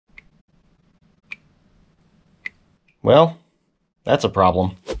Well, that's a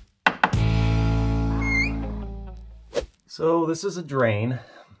problem. So this is a drain.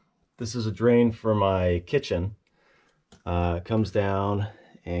 This is a drain for my kitchen. It comes down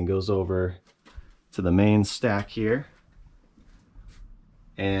and goes over to the main stack here.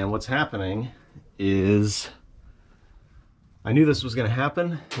 And what's happening is, I knew this was going to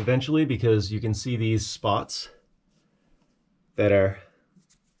happen eventually because you can see these spots that are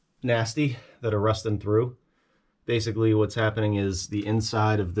nasty, that are rusting through. Basically what's happening is the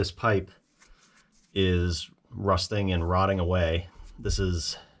inside of this pipe is rusting and rotting away. This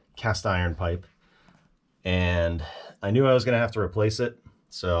is cast iron pipe, and I knew I was going to have to replace it,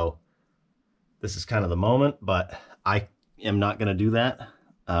 so this is kind of the moment, but I am not going to do that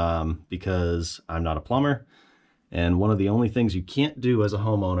because I'm not a plumber, and one of the only things you can't do as a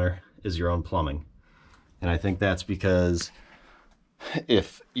homeowner is your own plumbing. And I think that's because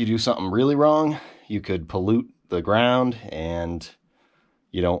if you do something really wrong, you could pollute the ground, and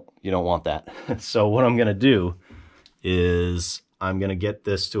you don't want that. So what I'm going to do is I'm going to get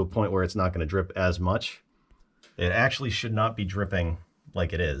this to a point where it's not going to drip as much. It actually should not be dripping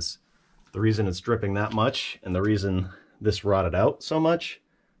like it is. The reason it's dripping that much and the reason this rotted out so much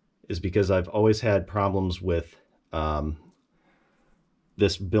is because I've always had problems with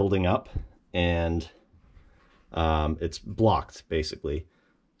this building up, and it's blocked basically.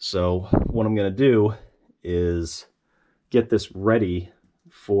 So what I'm going to do is get this ready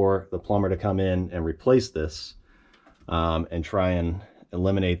for the plumber to come in and replace this, and try and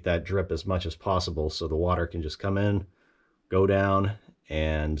eliminate that drip as much as possible, so the water can just come in, go down,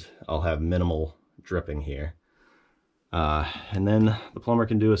 and I'll have minimal dripping here. And then the plumber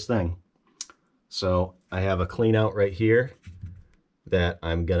can do his thing. So I have a clean out right here that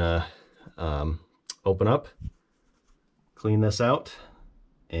I'm gonna open up, clean this out,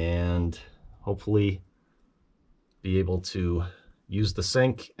 and hopefully be able to use the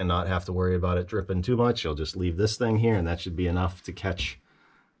sink and not have to worry about it dripping too much. I'll just leave this thing here, and that should be enough to catch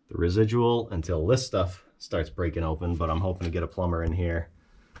the residual until this stuff starts breaking open. But I'm hoping to get a plumber in here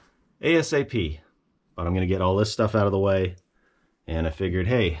ASAP. But I'm going to get all this stuff out of the way, and I figured,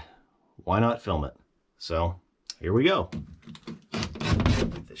 hey, why not film it? So here we go.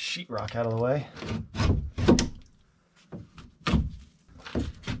 Get this sheetrock out of the way.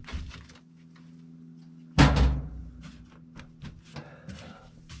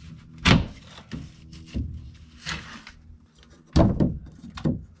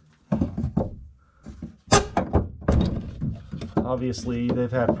 Obviously,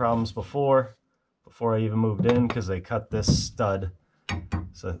 they've had problems before I even moved in, because they cut this stud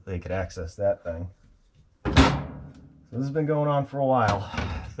so that they could access that thing. So this has been going on for a while.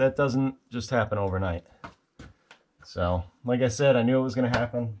 That doesn't just happen overnight. So, like I said, I knew it was going to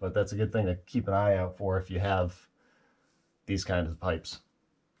happen, but that's a good thing to keep an eye out for if you have these kinds of pipes.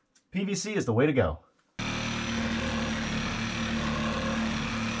 PVC is the way to go.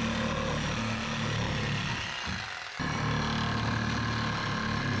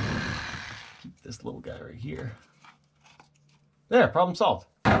 This little guy right here. There, problem solved.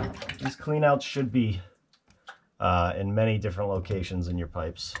 These cleanouts should be in many different locations in your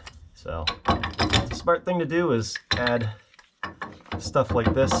pipes. So the smart thing to do is add stuff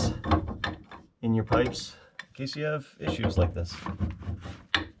like this in your pipes in case you have issues like this.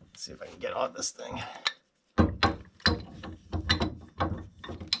 Let's see if I can get on this thing.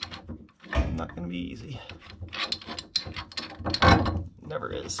 Not going to be easy.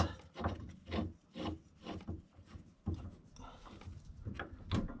 Never is.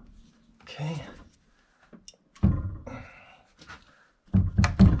 Okay.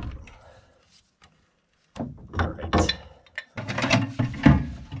 All right.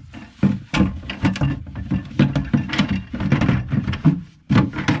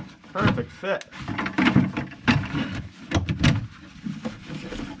 Perfect fit.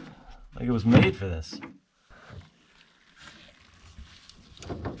 Like it was made for this.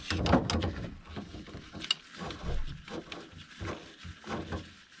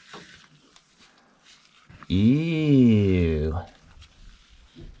 Ew.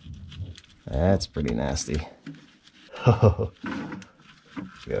 That's pretty nasty. Look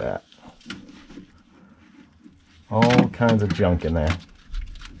at that. All kinds of junk in there.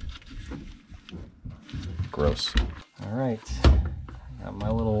 Gross. All right. Got my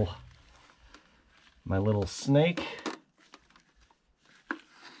little snake.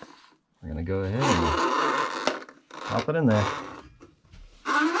 We're gonna go ahead and pop it in there.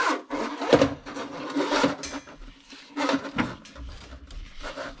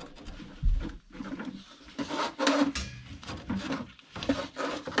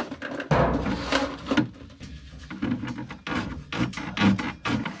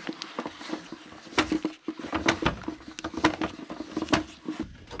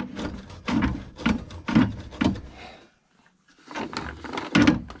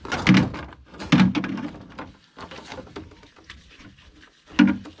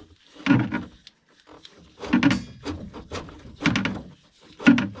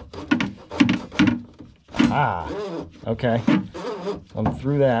 Ah, okay. I'm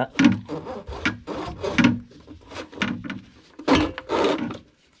through that.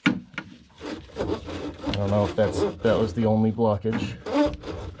 I don't know if that was the only blockage.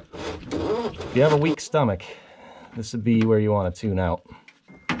 If you have a weak stomach, this would be where you want to tune out.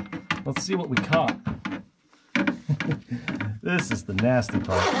 Let's see what we caught. This is the nasty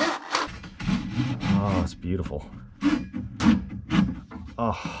part. Oh, it's beautiful.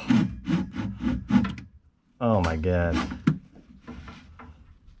 Oh. Oh my God.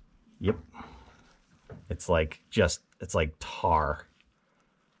 Yep. It's like it's like tar.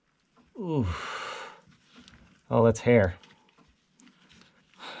 Ooh. Oh, that's hair.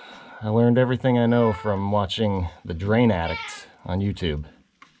 I learned everything I know from watching The Drain Addict on YouTube.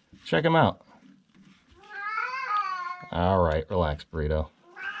 Check him out. All right, relax, Burrito.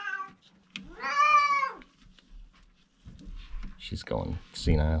 She's going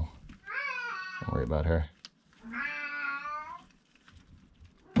senile. Don't worry about her.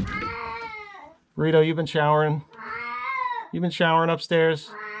 Burrito, you've been showering? You've been showering upstairs?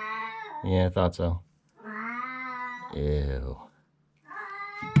 Yeah, I thought so. Ew.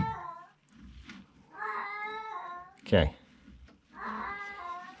 Okay.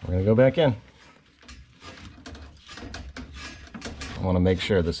 We're gonna go back in. I want to make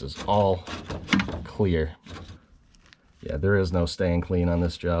sure this is all clear. Yeah, there is no staying clean on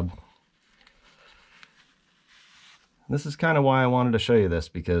this job. This is kind of why I wanted to show you this,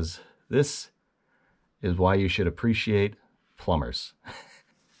 because this is why you should appreciate plumbers.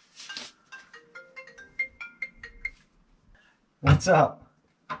 What's up?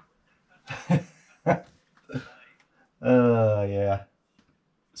 Yeah.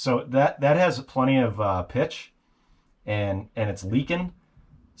 So that has plenty of pitch, and it's leaking.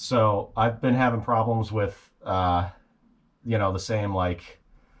 So I've been having problems with you know, the same like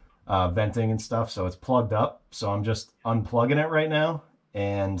venting and stuff. So it's plugged up. So I'm just unplugging it right now,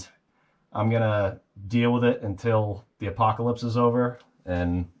 and I'm gonna deal with it until the apocalypse is over,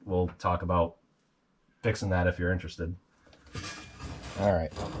 and we'll talk about fixing that if you're interested. All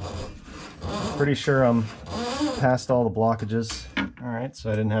right. Pretty sure I'm past all the blockages. All right, so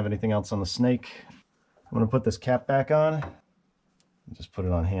I didn't have anything else on the snake. I'm gonna put this cap back on. Just put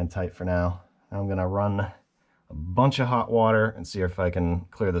it on hand tight for now. I'm gonna run a bunch of hot water and see if I can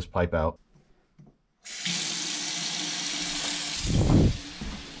clear this pipe out.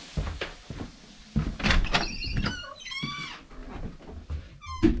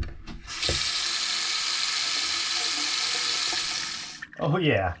 Oh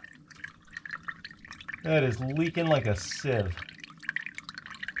yeah, that is leaking like a sieve.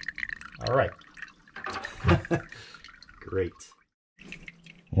 All right. Great.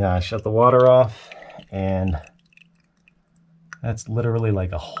 Yeah, I shut the water off, and that's literally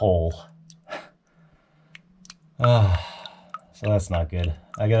like a hole. So that's not good.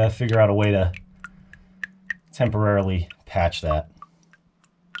 I gotta figure out a way to temporarily patch that.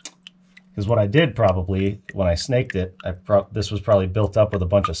 Because what I did probably, when I snaked it, this was probably built up with a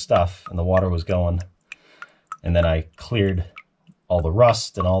bunch of stuff, and the water was going. And then I cleared all the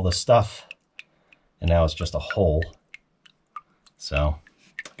rust and all the stuff, and now it's just a hole. So,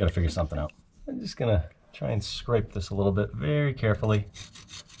 gotta figure something out. I'm just gonna try and scrape this a little bit very carefully.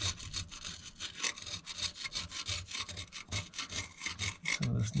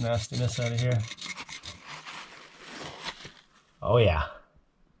 Some of this nastiness out of here. Oh yeah,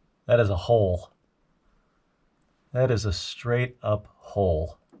 that is a hole. That is a straight up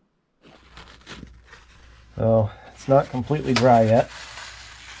hole. So it's not completely dry yet.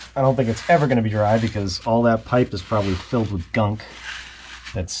 I don't think it's ever going to be dry because all that pipe is probably filled with gunk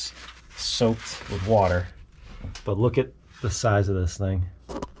that's soaked with water. But look at the size of this thing.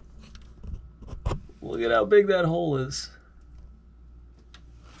 Look at how big that hole is.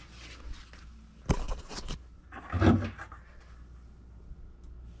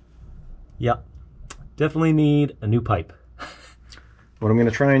 Yep, definitely need a new pipe. What I'm going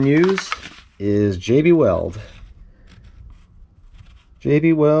to try and use is JB Weld.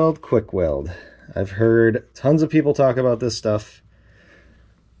 JB Weld Quick Weld. I've heard tons of people talk about this stuff.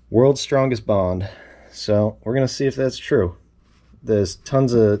 World's strongest bond. So we're going to see if that's true. There's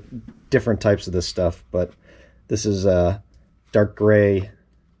tons of different types of this stuff, but this is dark gray,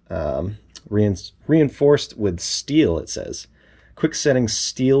 reinforced with steel, it says. Quick setting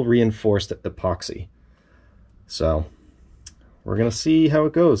steel reinforced epoxy. So we're going to see how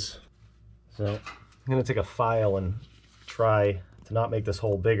it goes. So I'm going to take a file and try to not make this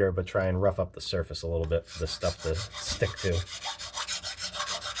hole bigger, but try and rough up the surface a little bit for this stuff to stick to.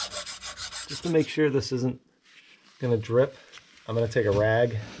 Just to make sure this isn't going to drip, I'm going to take a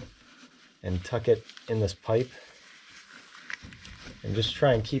rag and tuck it in this pipe and just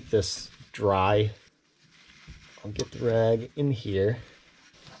try and keep this dry. I'll get the rag in here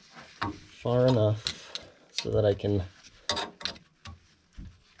far enough so that I can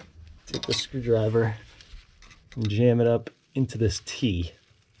take the screwdriver and jam it up into this T.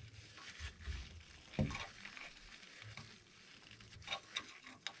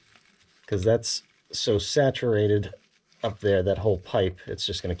 Because that's so saturated up there, that whole pipe, it's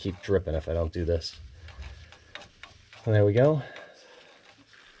just going to keep dripping if I don't do this. And there we go.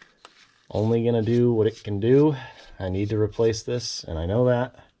 Only going to do what it can do. I need to replace this, and I know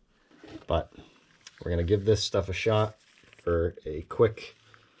that. But we're going to give this stuff a shot for a quick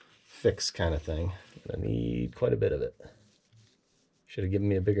fix kind of thing. I need quite a bit of it. Should have given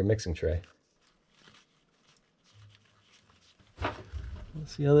me a bigger mixing tray.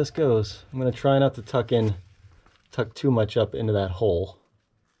 Let's see how this goes. I'm going to try not to tuck too much up into that hole.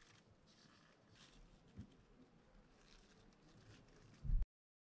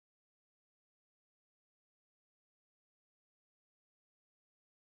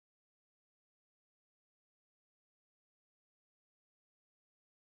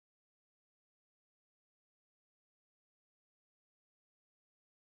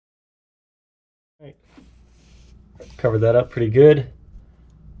 Right. Covered that up pretty good.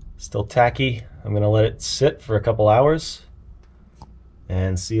 Still tacky. I'm going to let it sit for a couple hours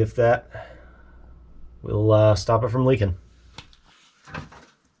and see if that will stop it from leaking.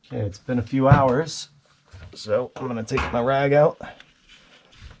 Okay, it's been a few hours, so I'm going to take my rag out.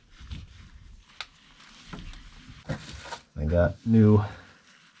 I got new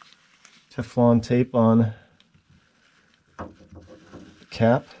Teflon tape on the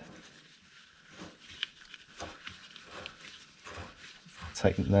cap.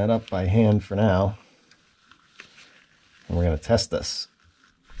 Tighten that up by hand for now, and we're going to test this.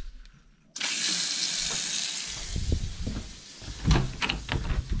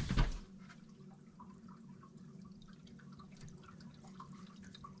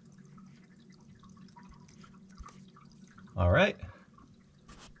 All right,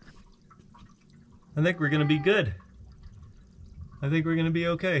 I think we're going to be good. I think we're going to be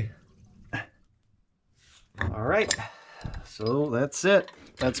okay. All right. So that's it.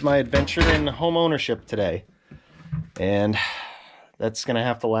 That's my adventure in home ownership today. And that's going to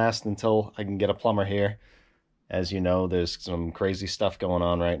have to last until I can get a plumber here. As you know, there's some crazy stuff going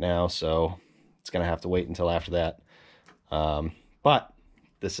on right now, so it's going to have to wait until after that. But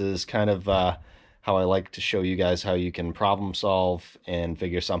this is kind of how I like to show you guys how you can problem solve and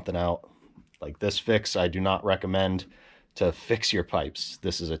figure something out. Like this fix, I do not recommend to fix your pipes.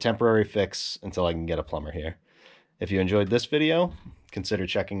 This is a temporary fix until I can get a plumber here. If you enjoyed this video, consider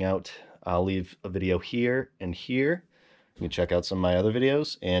checking out, I'll leave a video here and here. You can check out some of my other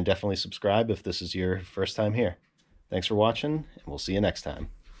videos, and definitely subscribe if this is your first time here. Thanks for watching, and we'll see you next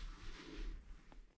time.